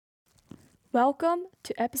Welcome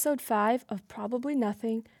to episode 5 of Probably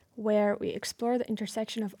Nothing, where we explore the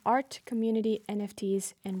intersection of art, community,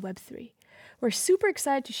 NFTs, and Web3. We're super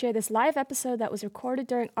excited to share this live episode that was recorded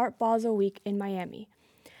during Art Basel Week in Miami.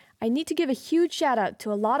 I need to give a huge shout out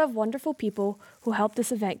to a lot of wonderful people who helped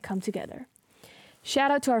this event come together.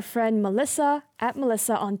 Shout out to our friend Melissa, at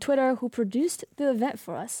Melissa on Twitter, who produced the event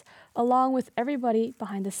for us, along with everybody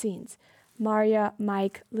behind the scenes, Maria,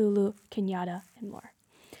 Mike, Lulu, Kenyatta, and more.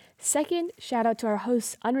 Second, shout out to our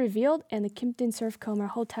hosts Unrevealed and the Kimpton Surf Comer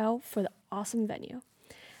Hotel for the awesome venue.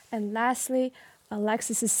 And lastly,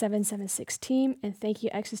 Alexis's 776 team, and thank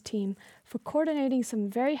you X's team for coordinating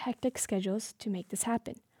some very hectic schedules to make this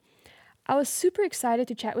happen. I was super excited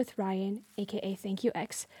to chat with Ryan, aka Thank You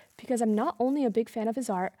X, because I'm not only a big fan of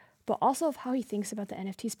his art, but also of how he thinks about the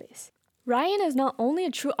NFT space. Ryan is not only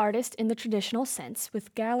a true artist in the traditional sense,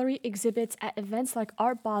 with gallery exhibits at events like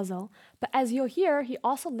Art Basel, but as you'll hear, he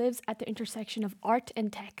also lives at the intersection of art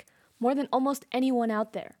and tech, more than almost anyone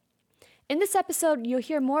out there. In this episode, you'll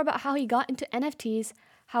hear more about how he got into NFTs,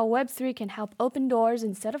 how Web3 can help open doors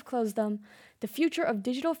instead of close them, the future of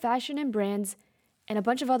digital fashion and brands, and a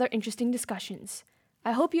bunch of other interesting discussions.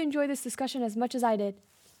 I hope you enjoy this discussion as much as I did.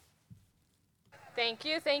 Thank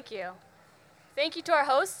you. Thank you to our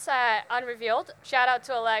hosts at Unrevealed. Shout out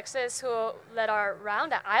to Alexis, who led our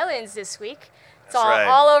round at Islands this week. It's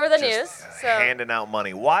all over the news. So. Handing out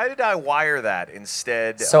money. Why did I wire that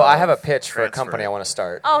instead? So I have a pitch for a company I want to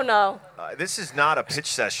start. Oh, no. This is not a pitch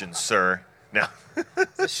session, sir. No. Is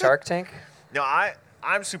this Shark Tank? No,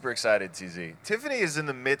 I'm super excited, TZ. Tiffany is in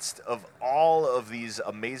the midst of all of these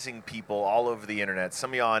amazing people all over the internet.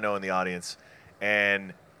 Some of y'all I know in the audience.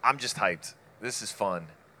 And I'm just hyped. This is fun.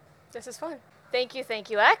 Thank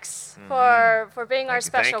you, X, for being our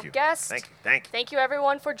special guest. Thank you. Thank you,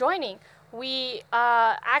 everyone, for joining. We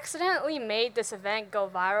accidentally made this event go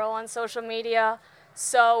viral on social media,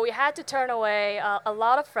 so we had to turn away a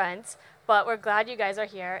lot of friends, but we're glad you guys are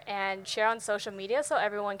here and share on social media so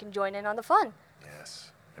everyone can join in on the fun.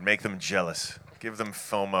 Yes, and make them jealous. Give them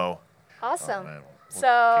FOMO. Awesome.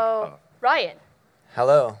 So, Ryan.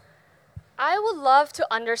 Hello. I would love to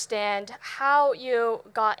understand how you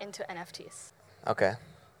got into NFTs. Okay.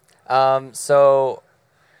 So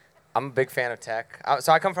I'm a big fan of tech.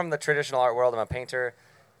 So I come from the traditional art world. I'm a painter.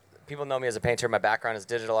 People know me as a painter. My background is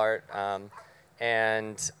digital art.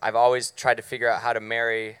 And I've always tried to figure out how to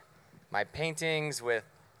marry my paintings with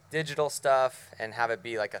digital stuff and have it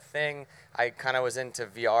be like a thing. I kind of was into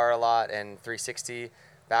VR a lot and 360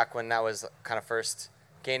 back when that was kind of first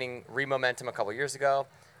gaining re-momentum a couple years ago.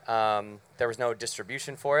 There was no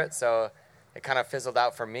distribution for it, so it kind of fizzled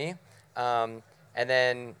out for me. And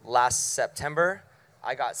then last September,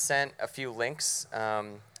 I got sent a few links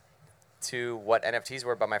to what NFTs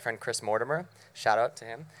were by my friend Chris Mortimer. Shout out to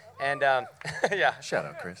him. And yeah, shout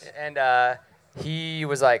out Chris. And he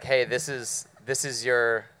was like, "Hey, this is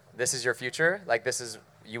your future. Like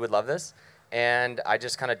you would love this." And I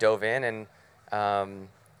just kind of dove in, and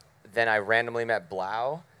then I randomly met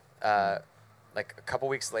Blau. Like a couple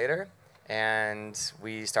weeks later, and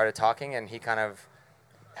we started talking, and he kind of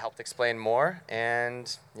helped explain more,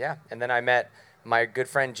 and yeah, and then I met my good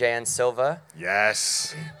friend Jan Silva.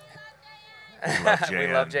 Yes. Love Jan.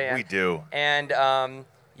 We love Jan. We do. And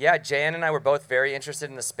yeah, Jan and I were both very interested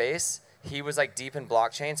in the space. He was like deep in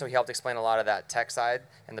blockchain, so he helped explain a lot of that tech side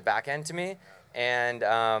and the back end to me.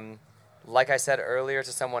 And like I said earlier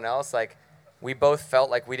to someone else, like we both felt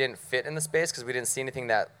like we didn't fit in the space because we didn't see anything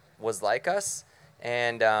that was like us,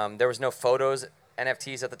 and there was no photos,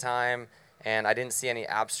 NFTs at the time, and I didn't see any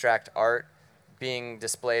abstract art being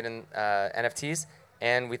displayed in NFTs,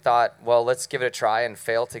 and we thought, well, let's give it a try and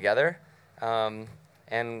fail together,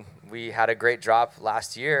 and we had a great drop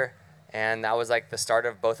last year, and that was like the start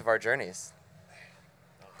of both of our journeys.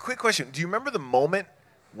 Quick question, do you remember the moment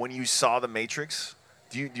when you saw The Matrix?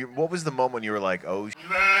 What was the moment when you were like, oh,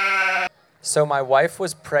 So my wife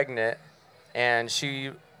was pregnant, and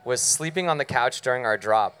she was sleeping on the couch during our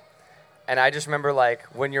drop. And I just remember, like,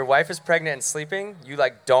 when your wife is pregnant and sleeping, you,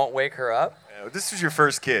 like, don't wake her up. This was your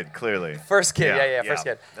first kid, clearly. First kid, yeah, first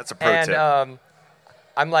kid. That's a pro tip. And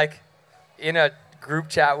I'm, like, in a group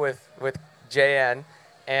chat with JN,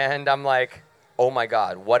 and I'm like, oh, my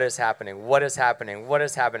God, what is happening?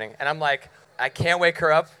 And I'm like, I can't wake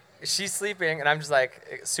her up. She's sleeping, and I'm just,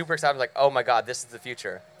 like, super excited. I'm like, oh, my God, this is the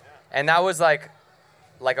future. And that was,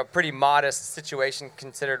 like a pretty modest situation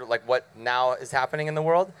considered like what now is happening in the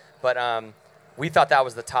world. But we thought that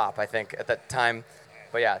was the top, I think, at that time.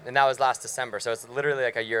 But yeah, and that was last December, so it's literally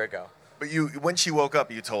like a year ago. But when she woke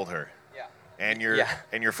up, you told her. Yeah.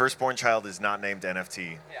 And your firstborn child is not named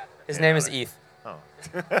NFT. Yeah. His name is Eth. Oh.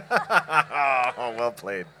 Oh, well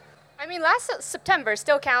played. I mean, last September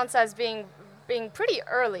still counts as being pretty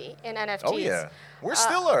early in NFTs. Oh, yeah. We're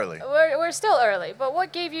still early. We're still early, but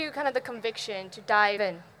what gave you kind of the conviction to dive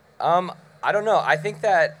in? I don't know. I think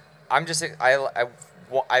that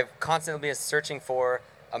I've constantly been searching for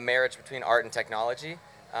a marriage between art and technology.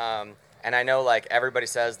 And I know like everybody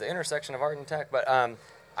says the intersection of art and tech, but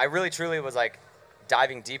I really truly was like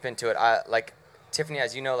diving deep into it. Like Tiffany,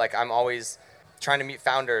 as you know, like I'm always trying to meet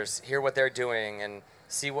founders, hear what they're doing, and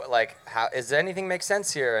see what like how is anything make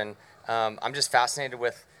sense here. And I'm just fascinated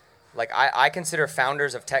with like I consider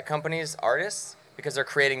founders of tech companies artists because they're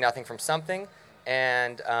creating nothing from something.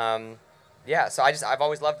 And yeah, so I've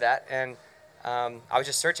always loved that, and I was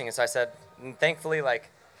just searching, and so I said, and thankfully like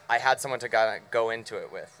I had someone to go into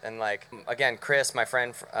it with, and like again, Chris, my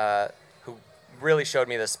friend, who really showed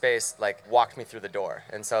me the space, like walked me through the door,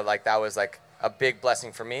 and so like that was like a big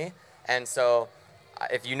blessing for me. And so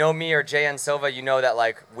if you know me or JN Silva, you know that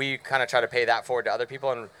like we kind of try to pay that forward to other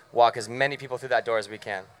people and walk as many people through that door as we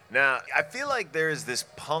can. Now, I feel like there is this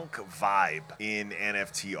punk vibe in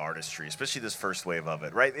NFT artistry, especially this first wave of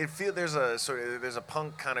it, right? There's a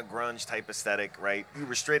punk kind of grunge type aesthetic, right? You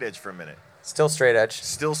were straight edge for a minute. Still straight edge.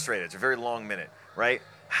 Still straight edge, a very long minute, right?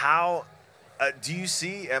 How do you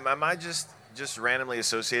see? Am I just randomly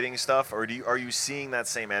associating stuff, or are you seeing that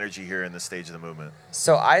same energy here in this stage of the movement?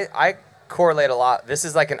 So I correlate a lot. This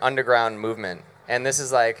is like an underground movement, and this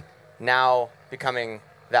is like now becoming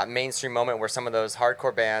that mainstream moment where some of those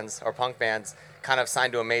hardcore bands or punk bands kind of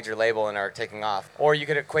signed to a major label and are taking off. Or you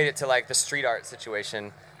could equate it to like the street art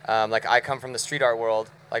situation. Like I come from the street art world,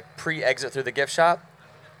 like pre-exit through the gift shop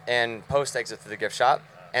and post-exit through the gift shop.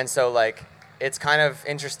 And so like it's kind of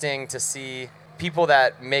interesting to see people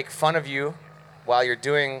that make fun of you while you're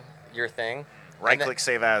doing your thing. Right-click,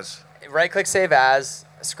 save as. Right-click, save as,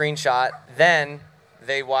 screenshot, then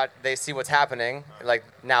they see what's happening. Like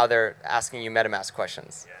now they're asking you MetaMask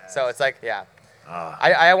questions. Yes. So it's like, yeah.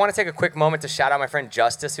 I want to take a quick moment to shout out my friend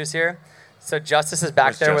Justice, who's here. So Justice is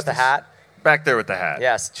back there with the hat. Back there with the hat.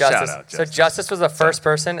 Yes, Justice. Shout out, Justice. So Justice was the first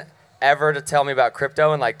person ever to tell me about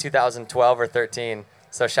crypto in like 2012 or 13.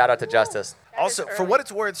 So shout out to Justice. Also, for what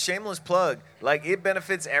it's worth, shameless plug, like it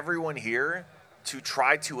benefits everyone here to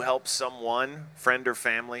try to help someone, friend or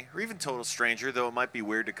family, or even total stranger, though it might be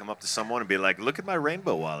weird to come up to someone and be like, look at my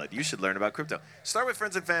rainbow wallet. You should learn about crypto. Start with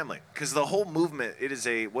friends and family, because the whole movement, it is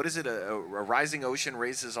a rising ocean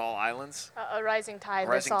raises all islands? A rising tide. A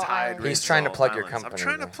rising tide. He's trying to plug your company. I'm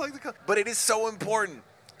trying to plug the company. But it is so important.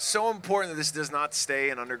 So important that this does not stay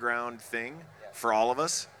an underground thing for all of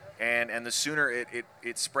us. And the sooner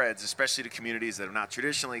it spreads, especially to communities that have not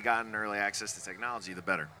traditionally gotten early access to technology, the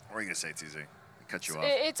better. What are you going to say, TZ? Cut you off.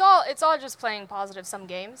 It's all just playing positive sum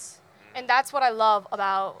games, and that's what I love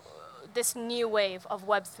about this new wave of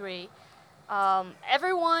Web3.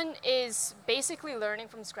 Everyone is basically learning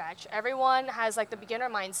from scratch. Everyone has like the beginner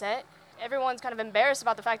mindset. Everyone's kind of embarrassed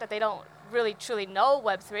about the fact that they don't really truly know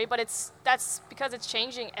Web3, but that's because it's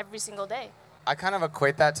changing every single day. I kind of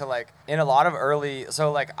equate that to like in a lot of early,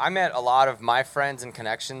 so like I met a lot of my friends and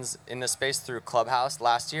connections in this space through Clubhouse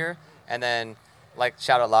last year, and then like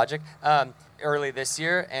shout out Logic early this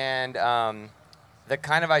year, and the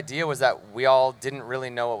kind of idea was that we all didn't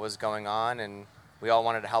really know what was going on, and we all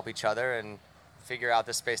wanted to help each other and figure out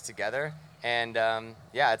this space together. And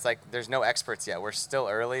yeah, it's like there's no experts yet. We're still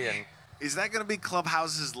early, and is that going to be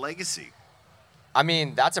Clubhouse's legacy? I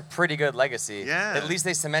mean, that's a pretty good legacy. Yeah. At least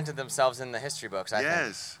they cemented themselves in the history books, I think.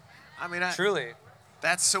 Yes. I mean, truly.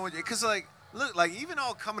 That's so much, because like, look, like even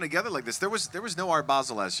all coming together like this, there was no Art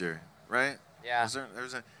Basel last year, right? Yeah.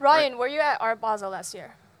 Ryan, were you at Art Basel last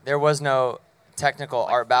year? There was no technical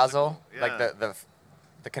Art Basel. Yeah. Like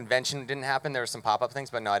the convention didn't happen. There were some pop-up things,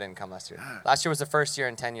 but no, I didn't come last year. Last year was the first year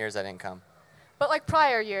in 10 years I didn't come. But like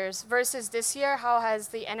prior years versus this year, how has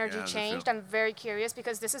the energy changed? I'm very curious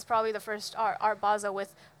because this is probably the first Art Basel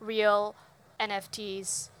with real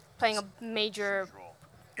NFTs playing a major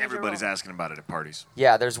Everybody's role. asking about it at parties.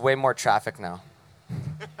 Yeah, there's way more traffic now.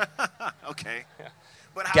 Okay.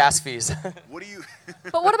 But gas fees. What do you?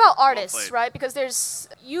 But what about artists, right? Because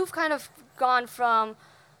you've kind of gone from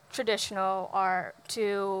traditional art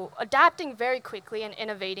to adapting very quickly and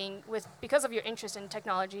innovating because of your interest in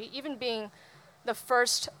technology, even being the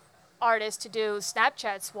first artist to do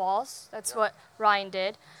Snapchat's walls. That's what Ryan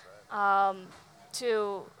did.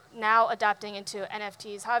 To now adapting into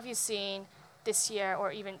NFTs. How have you seen this year,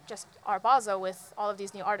 or even just Art Basel, with all of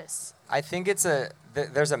these new artists? I think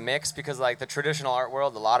there's a mix, because like the traditional art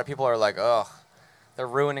world, a lot of people are like, ugh, they're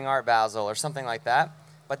ruining Art Basel or something like that.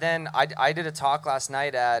 But then I did a talk last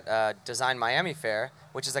night at Design Miami Fair,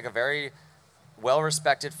 which is like a very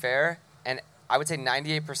well-respected fair, and I would say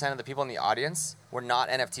 98% of the people in the audience were not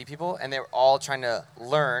NFT people, and they were all trying to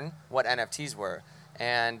learn what NFTs were.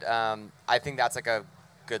 And I think that's like a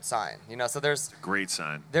good sign, so there's a great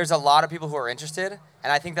sign. There's a lot of people who are interested,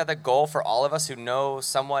 and I think that the goal for all of us who know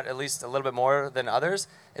somewhat, at least a little bit more than others,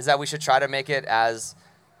 is that we should try to make it as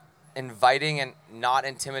inviting and not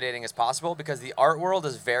intimidating as possible, because the art world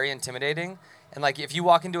is very intimidating. And like if you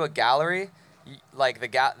walk into a gallery, like the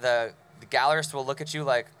gallerist will look at you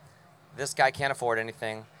like, this guy can't afford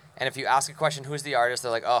anything. And if you ask a question, who's the artist,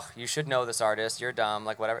 they're like, oh, you should know this artist, you're dumb,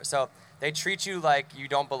 like whatever. So they treat you like you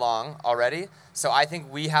don't belong already. So I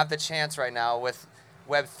think we have the chance right now with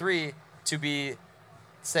Web3 to be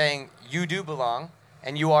saying you do belong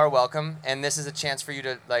and you are welcome, and this is a chance for you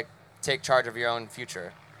to like take charge of your own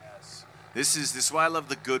future. Yes. This is why I love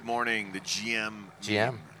the Good Morning, the GM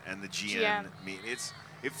meme and the GM meme.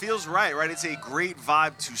 It feels right? It's a great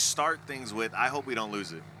vibe to start things with. I hope we don't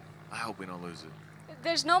lose it.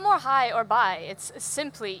 There's no more hi or bye. It's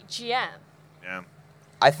simply GM. Yeah.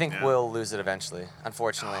 I think we'll lose it eventually,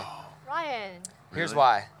 unfortunately. Ryan. Here's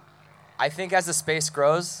why. I think as the space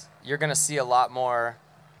grows, you're going to see a lot more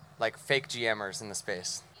like fake GMers in the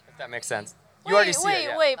space, if that makes sense. You already see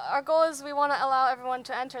it. Wait. Our goal is we want to allow everyone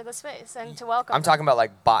to enter the space and to welcome I'm talking about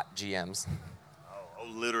like bot GMs. Oh,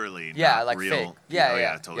 literally. Yeah, not like real. fake.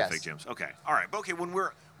 Yeah, totally yes. fake GMs. Okay. All right. But okay, when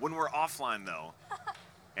we're offline though.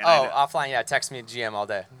 Offline, yeah, text me GM all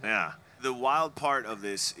day. Yeah. The wild part of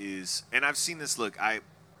this is, and I've seen this, look, I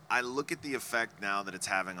look at the effect now that it's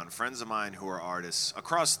having on friends of mine who are artists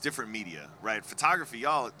across different media, right? Photography,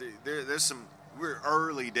 y'all, we're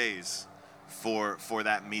early days for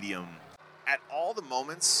that medium. At all the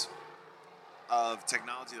moments of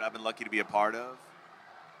technology that I've been lucky to be a part of,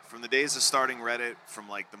 from the days of starting Reddit, from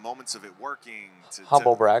like the moments of it working to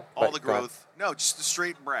humble brag, all the growth. No, just a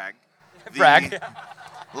straight brag. Brag.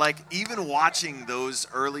 Like even watching those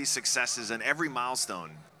early successes and every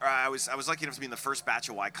milestone. I was lucky enough to be in the first batch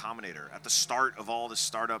of Y Combinator at the start of all the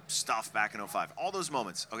startup stuff back in 2005. All those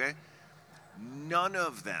moments, okay? None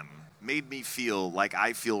of them made me feel like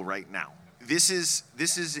I feel right now. This is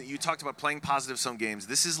you talked about playing positive sum games.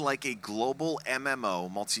 This is like a global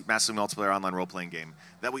MMO, massively multiplayer online role-playing game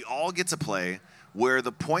that we all get to play, where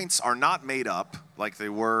the points are not made up like they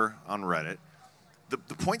were on Reddit.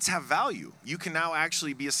 The points have value. You can now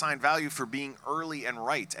actually be assigned value for being early and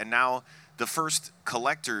right. And now the first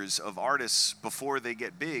collectors of artists before they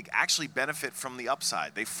get big actually benefit from the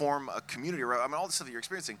upside. They form a community. I mean, all the stuff that you're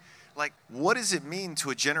experiencing. Like, what does it mean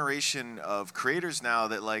to a generation of creators now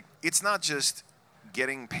that, like, it's not just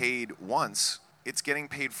getting paid once, it's getting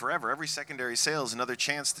paid forever. Every secondary sale is another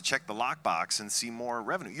chance to check the lockbox and see more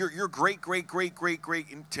revenue. Your great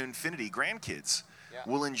to infinity grandkids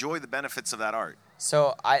will enjoy the benefits of that art.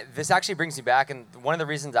 So this actually brings me back, and one of the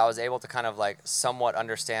reasons I was able to kind of like somewhat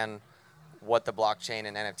understand what the blockchain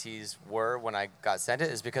and NFTs were when I got sent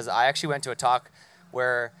it is because I actually went to a talk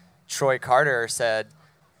where Troy Carter said,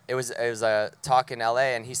 it was a talk in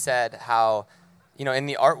LA, and he said how, in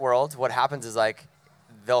the art world, what happens is like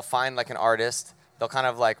they'll find like an artist, they'll kind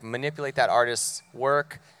of like manipulate that artist's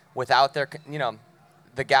work without their,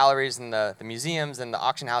 the galleries and the museums and the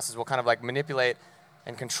auction houses will kind of like manipulate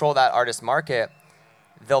and control that artist market.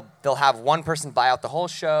 They'll have one person buy out the whole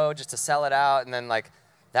show just to sell it out, and then like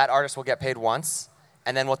that artist will get paid once,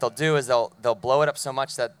 and then what they'll do is they'll blow it up so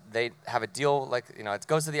much that they have a deal, like it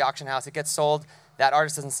goes to the auction house, it gets sold, that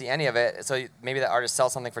artist doesn't see any of it, so maybe that artist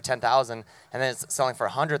sells something for $10,000 and then it's selling for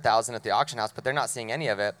 $100,000 at the auction house, but they're not seeing any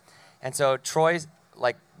of it. And so Troy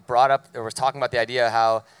like brought up or was talking about the idea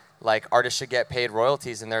how like artists should get paid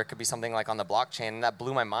royalties and there could be something like on the blockchain, and that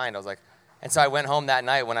blew my mind. I was like, and so I went home that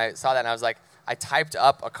night when I saw that, and I was like, I typed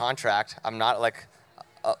up a contract. I'm not like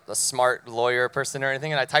a smart lawyer person or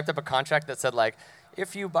anything, and I typed up a contract that said like,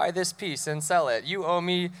 if you buy this piece and sell it, you owe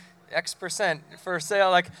me X% for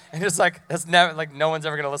sale. Like, and it's like that's never like no one's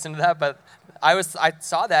ever gonna listen to that. But I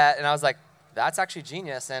saw that and I was like, that's actually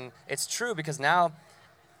genius, and it's true because now,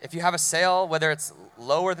 if you have a sale, whether it's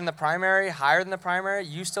lower than the primary, higher than the primary,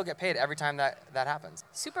 you still get paid every time that happens.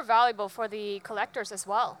 Super valuable for the collectors as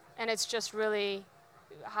well, and it's just really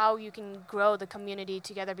how you can grow the community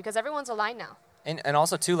together because everyone's aligned now. And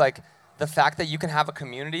also too, like the fact that you can have a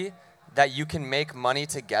community that you can make money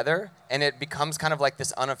together and it becomes kind of like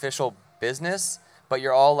this unofficial business, but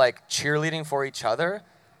you're all like cheerleading for each other.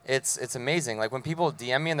 It's amazing. Like when people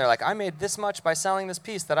DM me and they're like, I made this much by selling this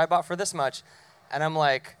piece that I bought for this much. And I'm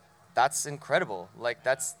like, that's incredible. Like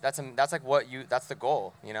that's like that's the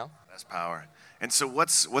goal, That's power. And so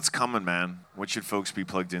what's coming, man? What should folks be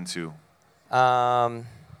plugged into?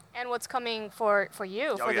 And what's coming for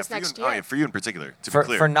you for this next year? Oh, yeah, for you in particular, to For- be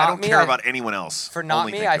clear. for not I don't me, care I- about anyone else. For not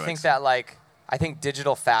Only me, Think I UX. think that I think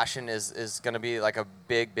digital fashion is going to be like a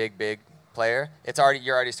big player.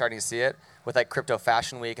 You're already starting to see it with like Crypto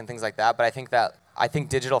Fashion Week and things like that. But I think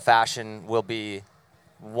digital fashion will be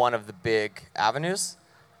one of the big avenues.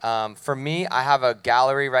 For me, I have a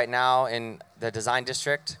gallery right now in the design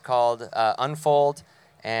district called Unfold,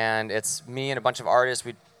 and it's me and a bunch of artists.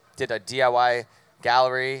 We did a DIY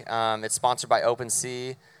gallery. It's sponsored by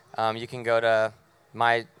OpenSea. You can go to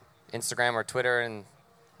my Instagram or Twitter, and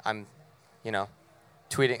I'm,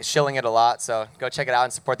 shilling it a lot. So go check it out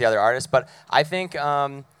and support the other artists. But I think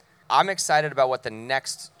I'm excited about what the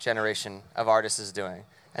next generation of artists is doing.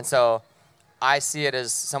 And so I see it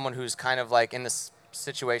as someone who's kind of like in this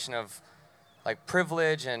situation of like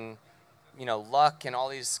privilege and, luck and all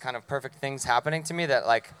these kind of perfect things happening to me that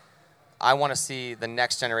like I want to see the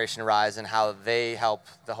next generation rise and how they help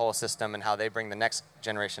the whole system and how they bring the next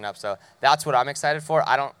generation up. So that's what I'm excited for.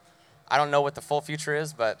 I don't know what the full future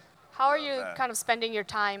is, but How are you kind of spending your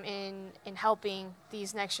time in helping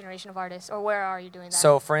these next generation of artists, or where are you doing that?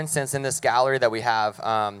 So, for instance, in this gallery that we have,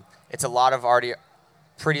 it's a lot of already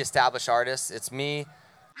pretty established artists. It's me,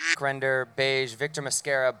 Render, Beige, Victor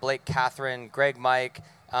Mascara, Blake Catherine, Greg Mike,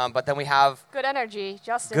 but then we have Good energy,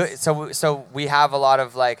 Justice. good. So we have a lot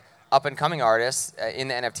of like up and coming artists in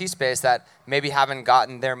the NFT space that maybe haven't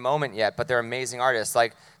gotten their moment yet, but they're amazing artists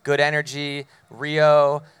like Good Energy,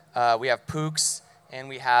 Rio. We have Pooks. And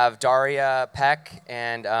we have Daria Peck,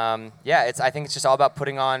 and I think it's just all about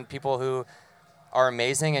putting on people who are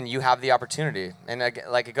amazing, and you have the opportunity. And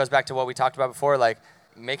like it goes back to what we talked about before, like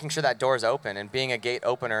making sure that door is open and being a gate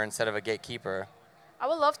opener instead of a gatekeeper. I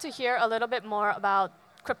would love to hear a little bit more about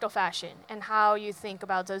crypto fashion and how you think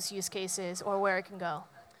about those use cases or where it can go.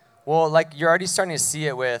 Well, like you're already starting to see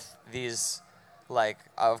it with these, like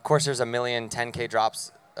of course there's 1 million 10K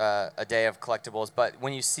drops a day of collectibles, but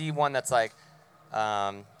when you see one that's like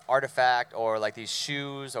artifact or like these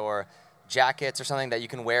shoes or jackets or something that you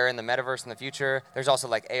can wear in the metaverse in the future. There's also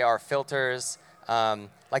like AR filters.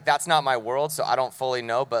 Like that's not my world, so I don't fully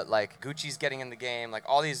know, but like Gucci's getting in the game. Like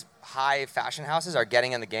all these high fashion houses are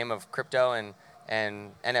getting in the game of crypto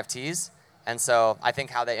and NFTs. And so I think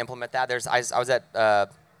how they implement that, I was at a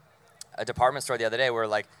department store the other day where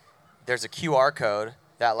like there's a QR code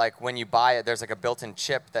that like when you buy it, there's like a built-in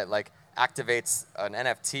chip that like activates an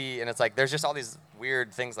NFT, and it's like there's just all these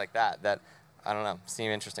weird things like that I don't know,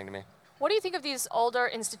 seem interesting to me. What do you think of these older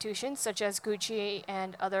institutions such as Gucci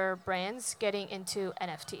and other brands getting into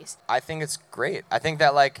NFTs? I think it's great. I think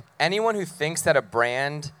that like anyone who thinks that a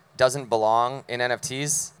brand doesn't belong in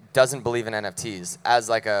NFTs doesn't believe in NFTs as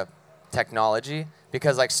like a technology,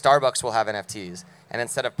 because like Starbucks will have NFTs, and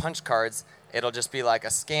instead of punch cards, it'll just be like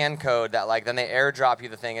a scan code that like then they airdrop you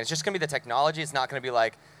the thing, and it's just gonna be the technology. It's not gonna be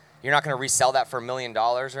like you're not going to resell that for $1 million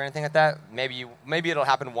or anything like that. Maybe it'll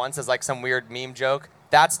happen once as like some weird meme joke.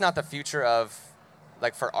 That's not the future of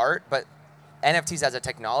like for art, but NFTs as a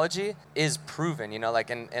technology is proven,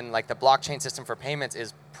 like and like the blockchain system for payments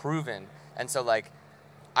is proven. And so like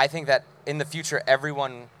I think that in the future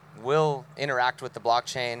everyone will interact with the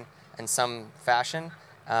blockchain in some fashion.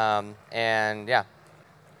 And yeah.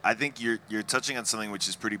 I think you're touching on something which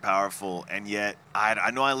is pretty powerful, and yet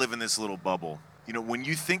I know I live in this little bubble. When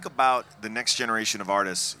you think about the next generation of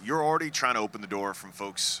artists, you're already trying to open the door for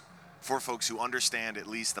folks who understand at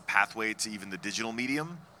least the pathway to even the digital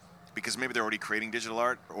medium, because maybe they're already creating digital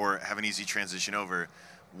art or have an easy transition over.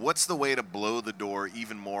 What's the way to blow the door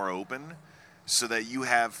even more open so that you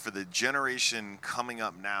have, for the generation coming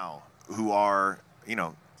up now who are,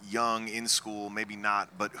 young, in school, maybe not,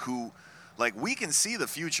 but who, like, we can see the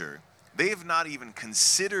future. They have not even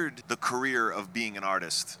considered the career of being an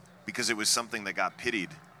artist, because it was something that got pitied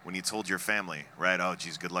when you told your family, right? Oh,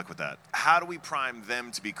 geez, good luck with that. How do we prime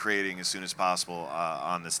them to be creating as soon as possible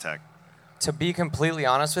on this tech? To be completely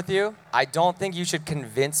honest with you, I don't think you should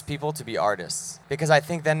convince people to be artists, because I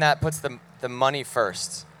think then that puts the money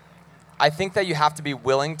first. I think that you have to be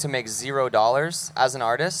willing to make $0 as an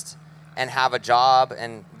artist and have a job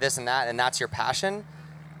and this and that, and that's your passion,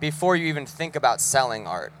 before you even think about selling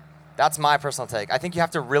art. That's my personal take. I think you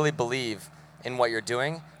have to really believe in what you're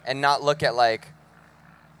doing and not look at like,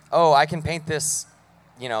 oh, I can paint this,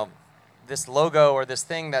 this logo or this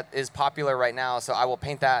thing that is popular right now, so I will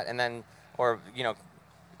paint that and then, or,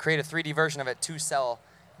 create a 3D version of it to sell.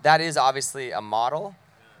 That is obviously a model,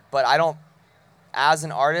 but as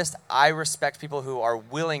an artist, I respect people who are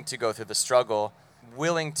willing to go through the struggle,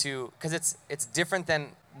 because it's different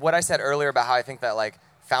than what I said earlier about how I think that like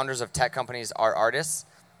founders of tech companies are artists.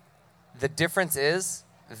 The difference is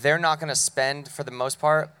they're not going to spend, for the most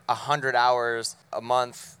part, 100 hours a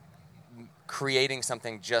month creating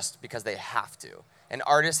something just because they have to. An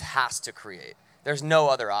artist has to create. There's no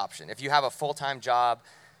other option. If you have a full-time job,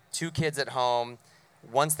 2 kids at home,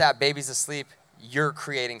 once that baby's asleep, you're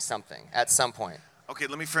creating something at some point. Okay,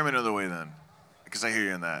 let me frame it another way then, because I hear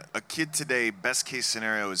you in that. A kid today, best case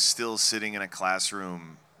scenario, is still sitting in a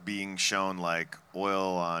classroom being shown like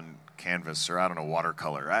oil on canvas or, I don't know,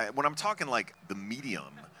 watercolor. When I'm talking like the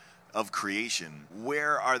medium of creation,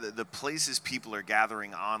 where are the places people are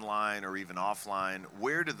gathering online or even offline?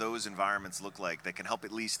 Where do those environments look like that can help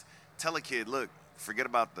at least tell a kid, look, forget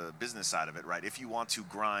about the business side of it, right? If you want to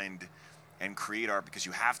grind and create art because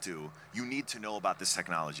you have to, you need to know about this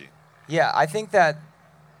technology. Yeah, I think that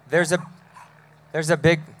there's a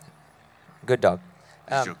big good dog.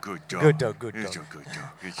 It's your good dog. Good dog, good It's dog. your good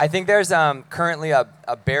dog. I think there's currently a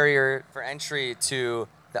barrier for entry to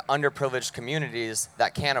the underprivileged communities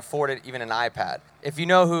that can't afford it, even an iPad. If you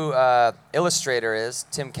know who Illustrator is,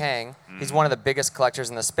 Tim Kang, he's one of the biggest collectors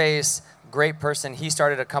in the space, great person. He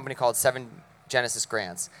started a company called 7 Genesis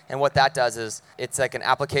Grants. And what that does is it's like an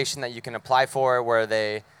application that you can apply for where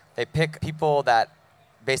they pick people that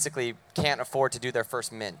basically can't afford to do their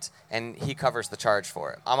first mint, and he covers the charge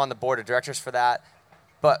for it. I'm on the board of directors for that.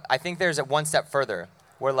 But I think there's a one step further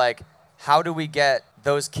where, like, how do we get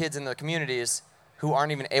those kids in the communities who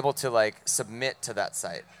aren't even able to, like, submit to that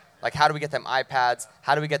site? Like, how do we get them iPads?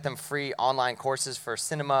 How do we get them free online courses for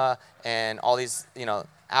cinema and all these,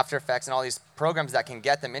 After Effects and all these programs that can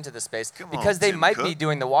get them into the space? Because they might be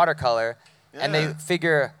doing the watercolor and they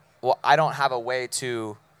figure, well, I don't have a way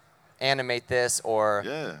to animate this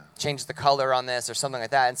or change the color on this or something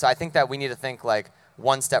like that. And so I think that we need to think, like,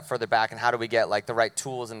 one step further back, and how do we get, like, the right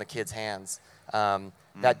tools in the kids' hands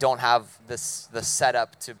that don't have the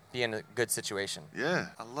setup to be in a good situation. Yeah,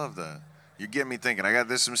 I love that. You're getting me thinking.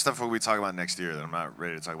 There's some stuff we'll be talking about next year that I'm not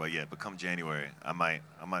ready to talk about yet, but come January, I might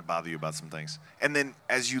bother you about some things. And then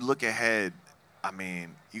as you look ahead, I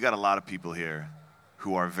mean, you got a lot of people here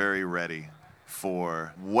who are very ready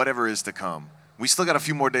for whatever is to come. We still got a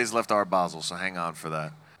few more days left at Art Basel, so hang on for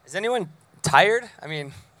that. Is anyone tired? I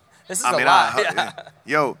mean, this is a lot.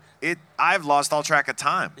 I've lost all track of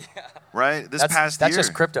time. Yeah. Right? Past year. That's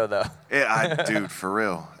just crypto, though. Dude, for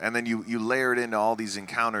real. And then you layer it into all these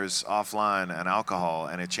encounters offline and alcohol,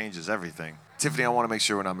 and it changes everything. Tiffany, I want to make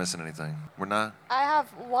sure we're not missing anything. We're not? I have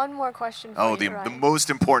one more question for you, the most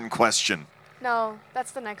important question. No,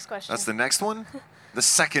 that's the next question. That's the next one? The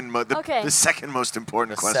second most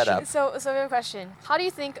important question. Setup. So we have a question. How do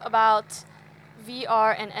you think about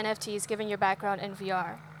VR and NFTs given your background in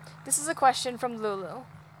VR? This is a question from Lulu.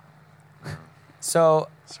 So,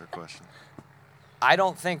 that's her question. I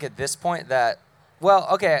don't think at this point that,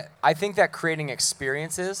 I think that creating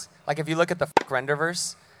experiences, like if you look at the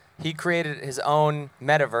Renderverse, he created his own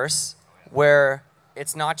metaverse where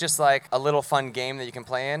it's not just like a little fun game that you can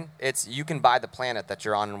play in. It's you can buy the planet that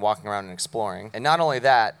you're on and walking around and exploring. And not only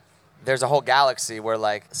that, there's a whole galaxy where,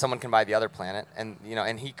 like, someone can buy the other planet, and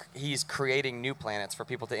he's creating new planets for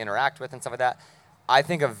people to interact with and stuff like that. I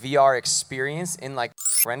think a VR experience in, like,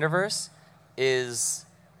 Renderverse is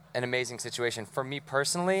an amazing situation. For me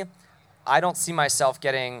personally, I don't see myself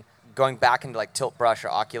going back into, like, Tilt Brush or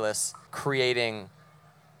Oculus creating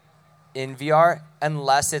in VR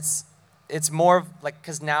unless it's more of, like,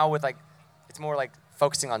 because now with, like, it's more like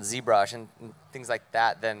focusing on ZBrush and things like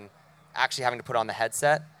that than actually having to put on the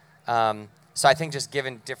headset. So I think just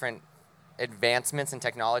given different advancements in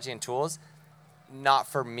technology and tools, not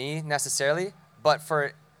for me necessarily, but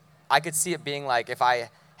I could see it being like if I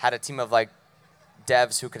had a team of, like,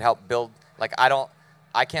 devs who could help build, like,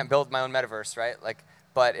 I can't build my own metaverse, right? Like,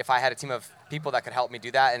 but if I had a team of people that could help me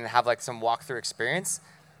do that and have, like, some walkthrough experience,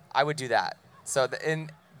 I would do that. So,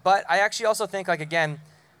 but I actually also think, like, again,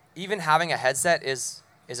 even having a headset is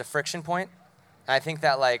a friction point. And I think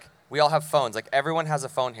that, like, we all have phones. Like, everyone has a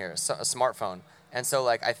phone here, a smartphone. And so,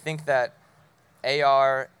 like, I think that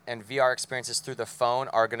AR and VR experiences through the phone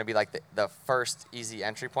are going to be, like, the first easy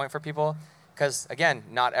entry point for people. Because, again,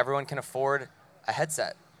 not everyone can afford a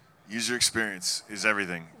headset. User experience is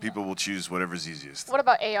everything. People will choose whatever's easiest. What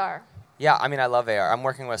about AR? Yeah, I mean, I love AR. I'm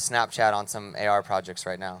working with Snapchat on some AR projects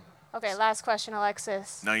right now. Okay, last question,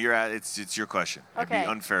 Alexis. No, it's your question. Okay. It'd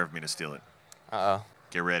be unfair of me to steal it. Uh-oh.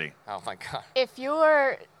 Get ready. Oh, my God. If you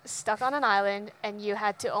were stuck on an island and you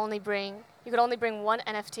could only bring one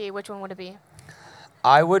NFT, which one would it be?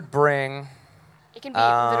 I would bring... It can be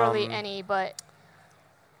literally any, but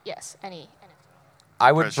yes, any NFT.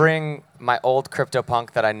 I would bring my old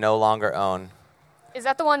CryptoPunk that I no longer own. Is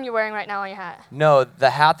that the one you're wearing right now on your hat? No,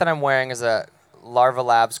 the hat that I'm wearing is a Larva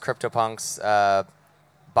Labs CryptoPunks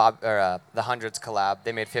the Hundreds collab.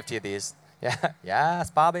 They made 50 of these. Yeah, yes,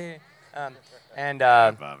 Bobby.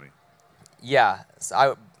 Bobby. Yeah,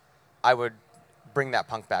 so I would bring that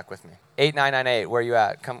punk back with me. 8998, where you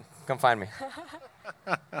at? Come find me.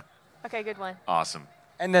 Okay, good one. Awesome.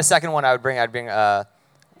 And the second one I'd bring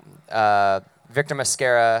Victor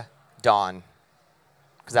Mascara Dawn,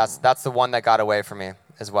 because that's the one that got away from me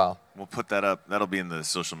as well. We'll put that up. That'll be in the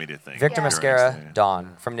social media thing. Victor Yeah. Mascara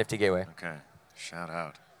Dawn from Nifty Gateway. Okay. Shout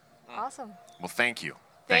out. Awesome. Well, thank you.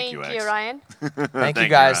 Thank you, you, X. Ryan. Thank you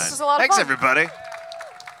guys. Ryan. This was a lot of Thanks, fun. everybody.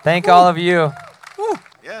 Thank all of you.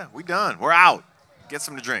 Yeah, we done. We're out. Get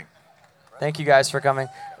some to drink. Thank you guys for coming.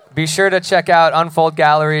 Be sure to check out Unfold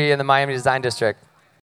Gallery in the Miami Design District.